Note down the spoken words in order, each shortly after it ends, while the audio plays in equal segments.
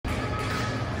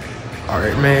All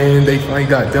right, man, they finally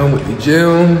got done with the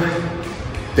gym.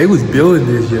 They was building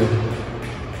this gym.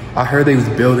 I heard they was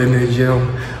building this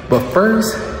gym. But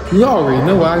first, you already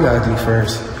know what I gotta do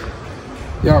first.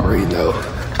 Y'all already know.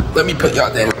 Let me put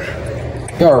y'all down.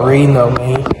 Y'all already know,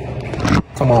 man.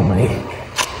 Come on, man.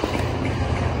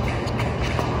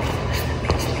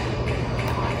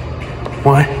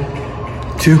 One,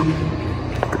 2,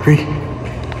 3,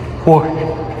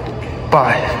 4,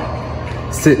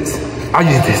 5, 6. I'll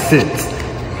use this 6.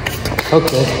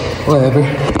 Okay, whatever.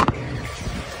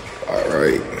 All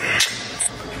right.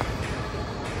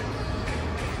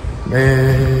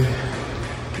 Man,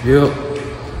 yep.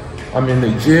 I'm in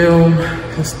the gym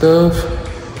and stuff.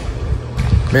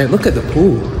 Man, look at the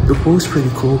pool. The pool's pretty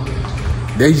cool.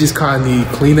 They just kind of need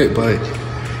to clean it, but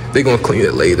they gonna clean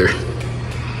it later.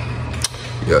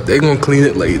 Yeah, they gonna clean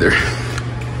it later.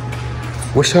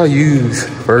 What should I use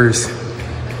first?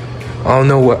 I don't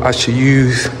know what I should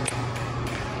use.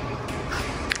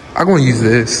 I'm gonna use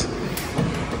this.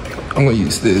 I'm gonna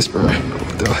use this, bro.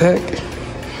 What the heck?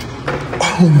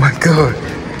 Oh my God.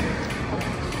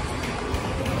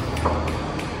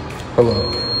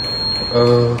 Hello.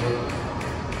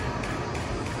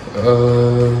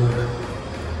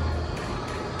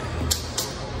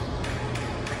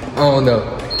 I don't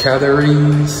know.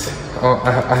 Calories.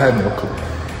 I had no clue.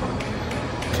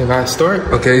 Can I start?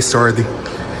 Okay, starting.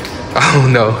 I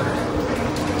don't know.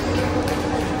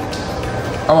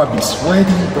 I might be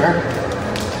sweaty, bro.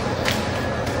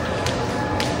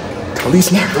 At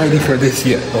least not ready for this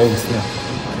yet. Oh, snap.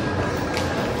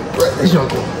 Bro, this gonna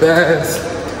go fast.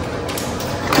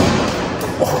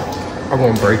 Oh, I'm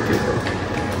gonna break it, bro.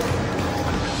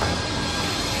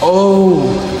 Oh,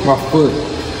 my foot.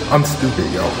 I'm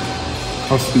stupid, y'all.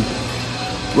 I'm stupid.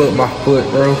 Look, my foot,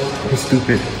 bro. I'm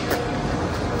stupid.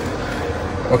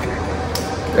 Okay.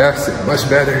 That's it. Much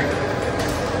better.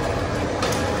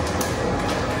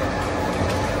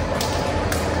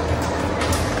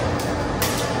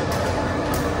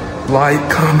 Like,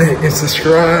 comment, and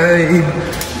subscribe.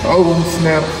 Oh,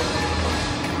 snap.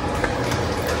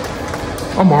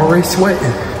 I'm already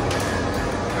sweating.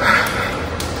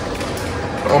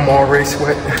 I'm already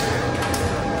sweating.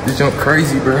 This jump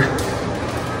crazy, bro.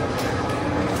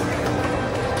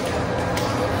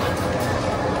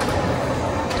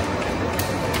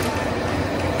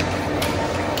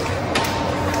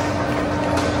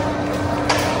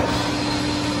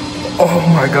 Oh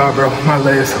my God, bro. My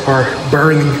legs are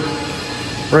burning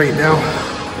right now.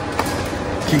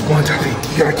 Keep going, Charlie.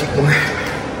 You gotta keep going.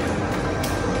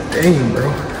 Dang, bro.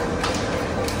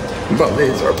 My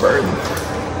legs are burning.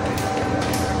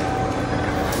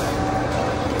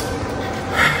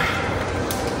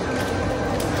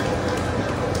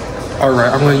 All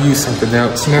right, I'm gonna use something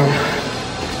else now.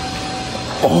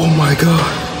 Oh my God.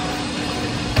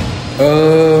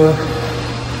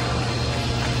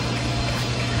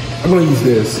 I'm gonna use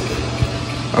this.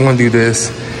 I'm gonna do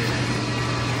this.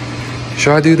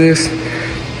 Should I do this?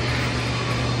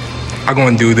 I'm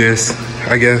gonna do this,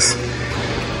 I guess.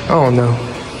 I don't know.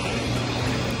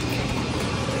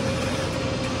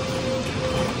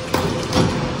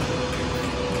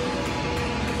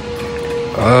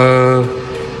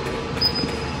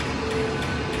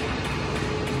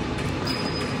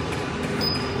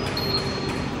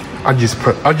 I'm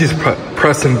just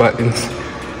pressing buttons.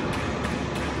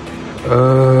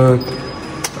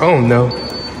 I don't know.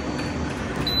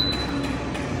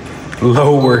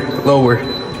 Lower.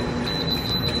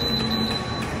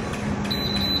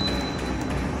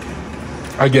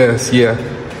 I guess, yeah.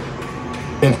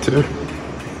 Enter.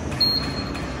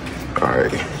 All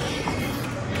right.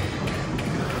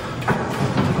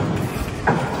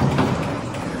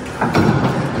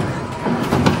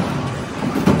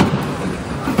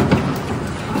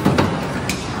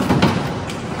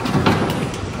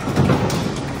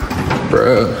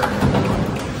 Bruh.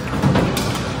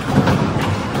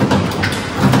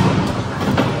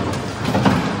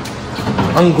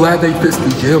 I'm glad they fixed the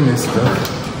gym and stuff.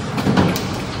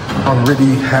 I'm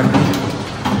really happy.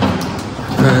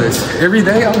 Because every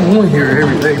day, I'm on here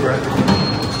every day, bro.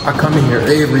 I come in here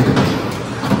every day.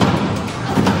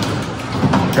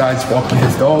 Guy's walking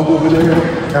his dog over there.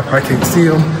 I probably can't see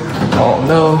him. I don't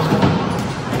know.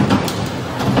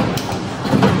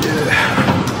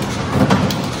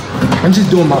 I'm just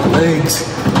doing my legs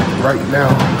right now.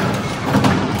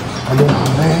 I'm doing my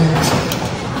legs.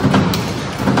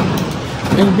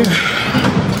 And yeah.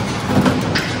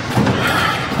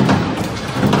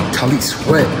 Khalid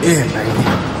sweat in, man.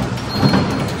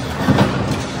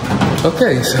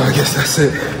 Okay, so I guess that's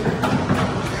it.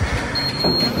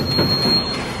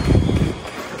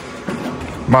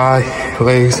 My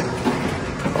legs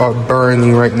are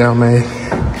burning right now, man.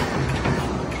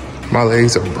 My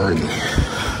legs are burning.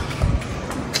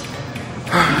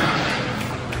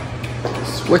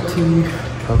 Sweaty.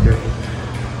 Okay.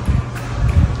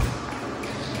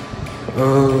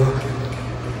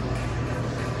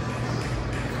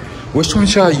 Which one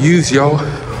should I use, y'all?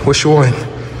 Which one?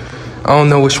 I don't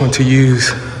know which one to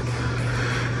use.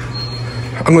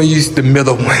 I'm gonna use the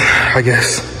middle one, I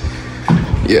guess.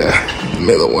 Yeah, the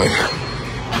middle one.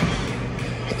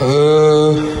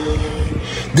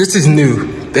 This is new.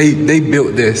 They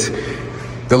built this.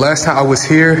 The last time I was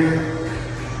here,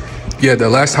 yeah, the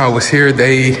last time I was here,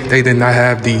 they did not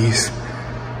have these.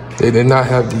 They did not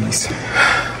have these.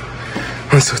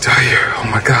 I'm so tired. Oh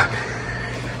my God.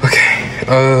 Okay.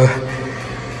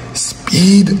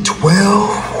 Speed 12.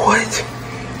 What?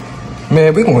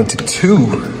 Man, we're going to 2.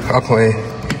 I'm playing.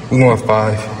 We're going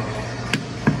 5.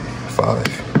 5.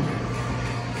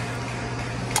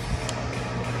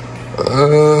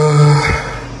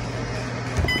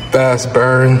 Fast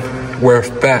burn where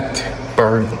fat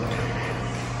burn.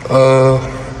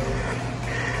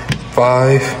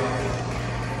 5.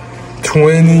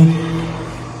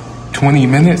 20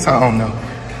 minutes? I don't know.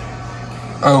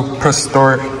 Oh, press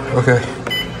start. Okay.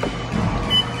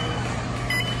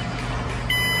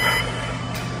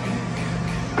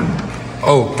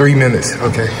 Oh, 3 minutes.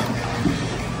 Okay.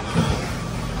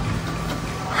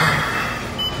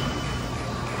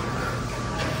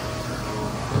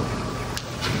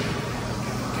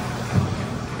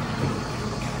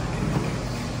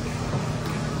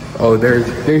 Oh, there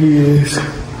he is.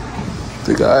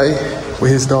 The guy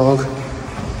with his dog.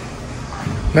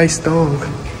 Nice dog.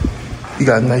 He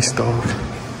got a nice dog.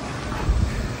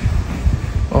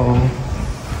 Oh.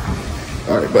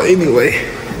 All right, but anyway,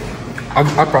 I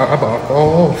about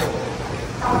fall off.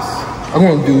 I'm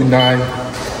gonna do 9.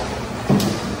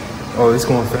 Oh, it's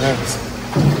going fast.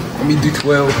 Let me do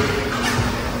 12.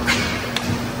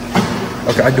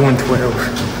 Okay, I'm doing 12.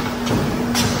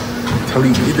 Tell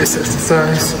you to get this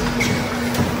exercise.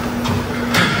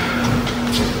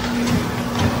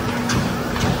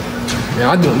 Man,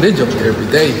 I do this jump every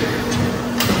day.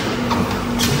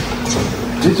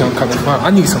 This jump coming fun. I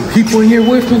need some people in here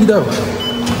with me though.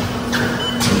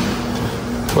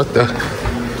 What the?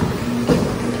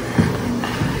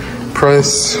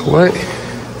 Press what?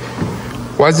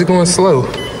 Why is it going slow?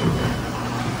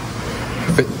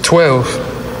 12.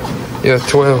 Yeah,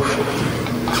 12.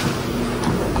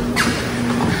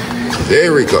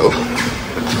 There we go.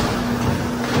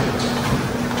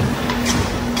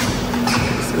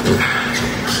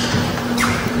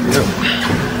 Yep.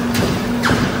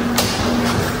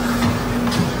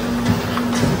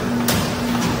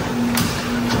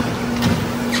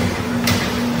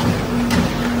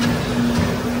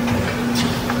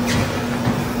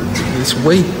 This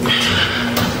weight.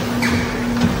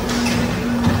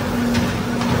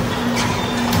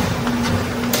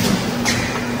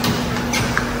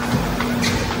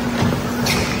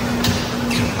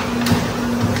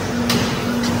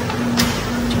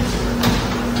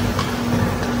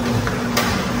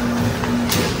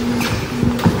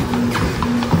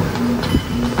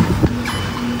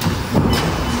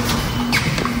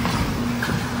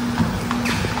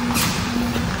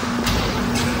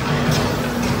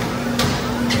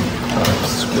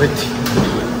 Sweaty.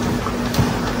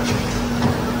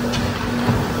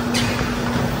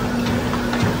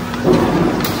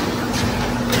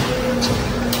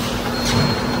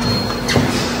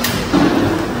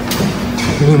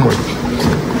 More.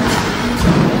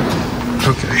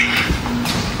 Okay.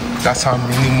 That's how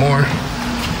many more.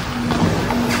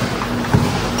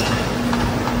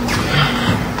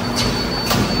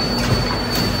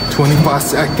 "25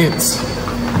 seconds.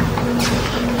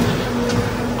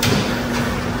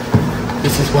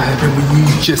 This is what happens when you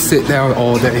just sit down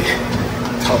all day.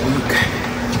 All week.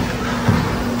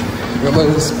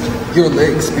 Your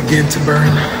legs begin to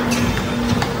burn.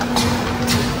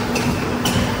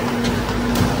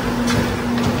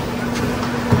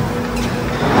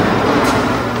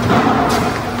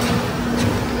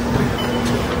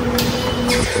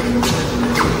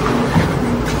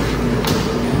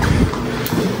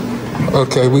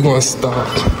 Okay, we're gonna stop.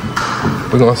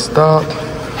 We're gonna stop.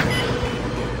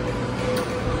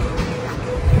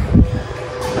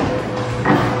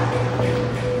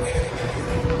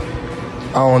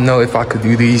 I don't know if I could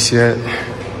do these yet.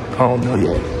 I don't know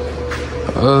yet.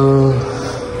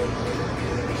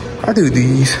 I do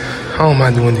these. I don't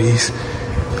mind doing these.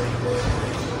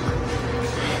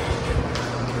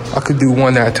 I could do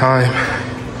one at a time.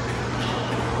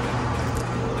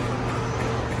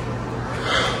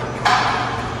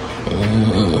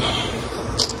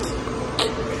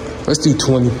 Let's do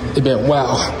 20. It been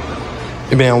wow.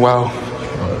 It been wow. All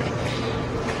right.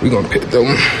 We're gonna pick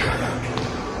them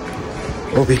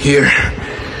over here.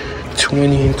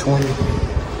 20 and 20.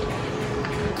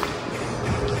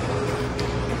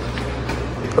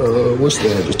 What's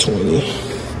the other 20?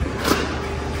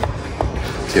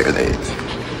 There it is.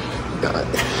 Got it.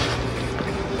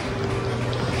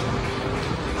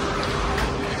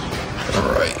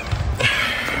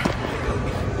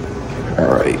 All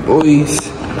right,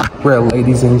 boys. Well,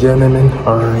 ladies and gentlemen,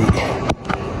 all right.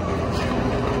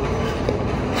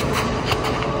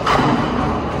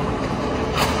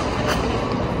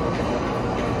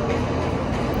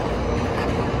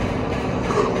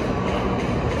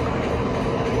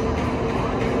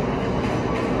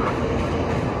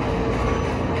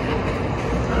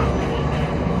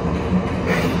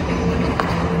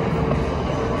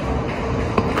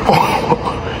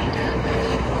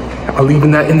 I'm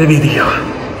leaving that in the video.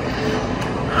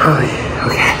 Oh, yeah,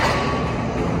 okay.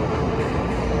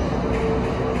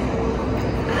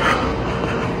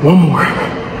 One more.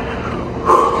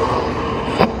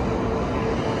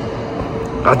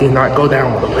 I did not go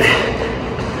down all the way.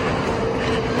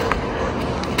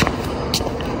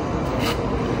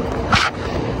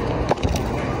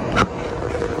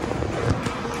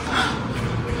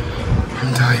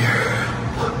 I'm tired.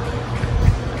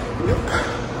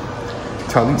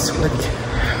 Tali's sweaty.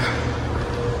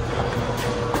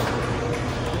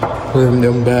 Put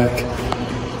them back.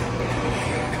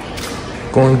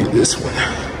 Go and get this one.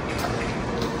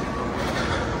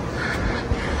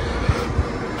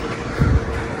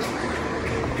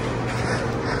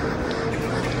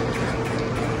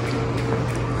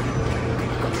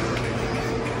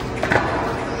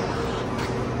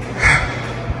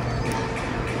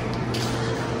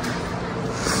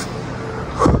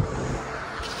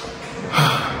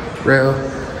 Real,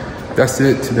 that's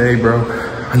it today, bro.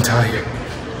 I'm tired.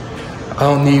 I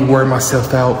don't need to wear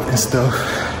myself out and stuff.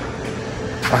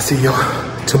 I'll see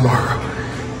y'all tomorrow.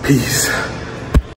 Peace.